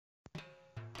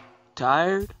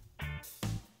Tired?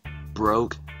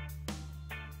 Broke?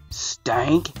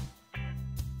 Stank?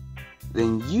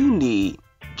 Then you need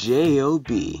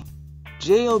J.O.B.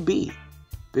 J.O.B.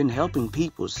 been helping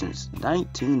people since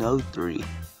 1903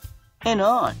 and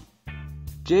on.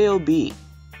 J.O.B.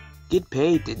 Get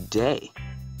paid today.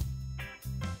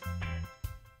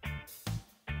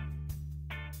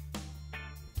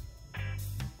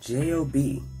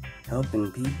 J.O.B.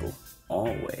 helping people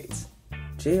always.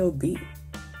 J.O.B.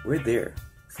 we're there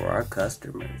for our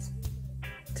customers.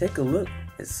 Take a look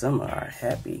at some of our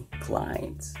happy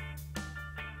clients.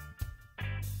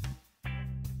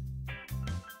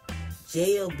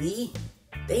 J.O.B.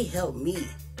 they help me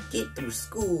get through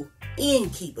school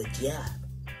and keep a job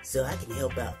so I can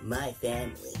help out my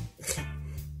family.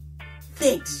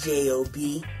 Thanks,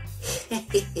 J.O.B.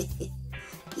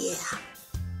 Yeah.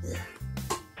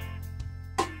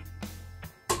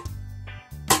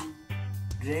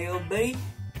 J.O.B.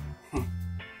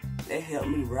 they helped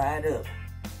me right up.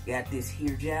 Got this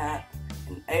here job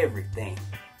and everything.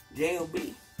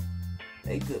 J.O.B.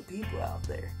 they good people out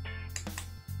there.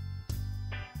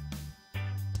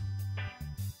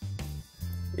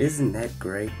 Isn't that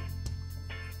great?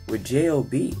 With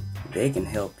J.O.B. they can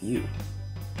help you.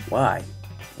 Why?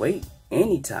 Wait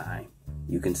anytime.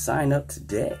 You can sign up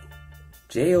today.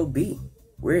 J.O.B.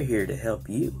 we're here to help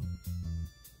you.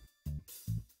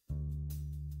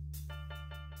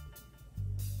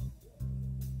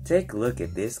 Take a look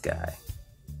at this guy.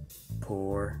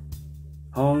 Poor,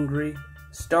 hungry,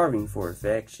 starving for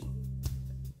affection.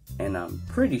 And I'm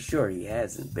pretty sure he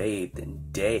hasn't bathed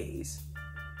in days.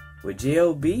 With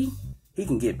J.O.B., he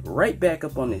can get right back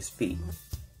up on his feet.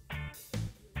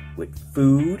 With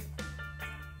food,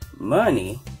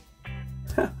 money,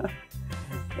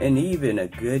 and even a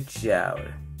good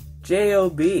shower.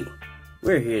 J.O.B.,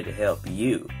 we're here to help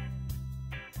you.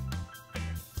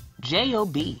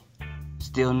 J.O.B.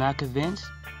 Still not convinced?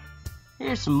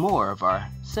 Here's some more of our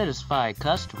satisfied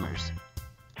customers.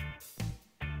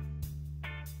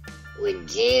 With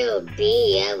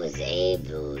J.O.B. I was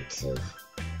able to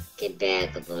get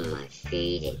back up on my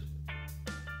feet and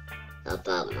help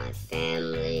out my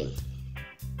family.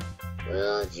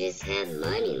 Well, just had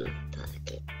money in my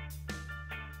pocket.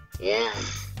 Yeah,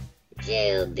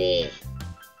 J.O.B.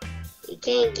 you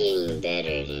can't get any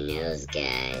better than those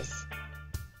guys.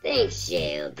 Thanks,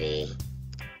 J.O.B.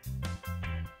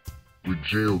 With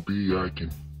J.O.B. I can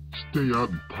stay out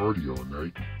and party all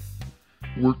night.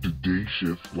 Work the day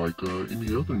shift like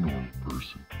any other normal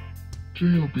person.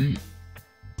 J.O.B.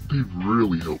 they've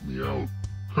really helped me out.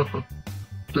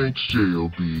 Thanks,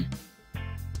 J.O.B.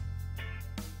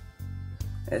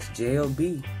 That's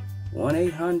J.O.B.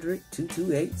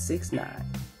 1-800-228-69.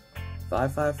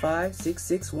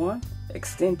 555-661,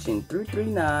 extension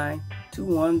 339,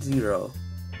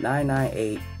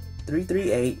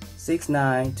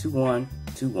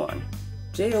 210-998-338-692121.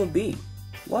 J.O.B.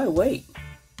 why wait?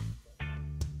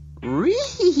 Ree!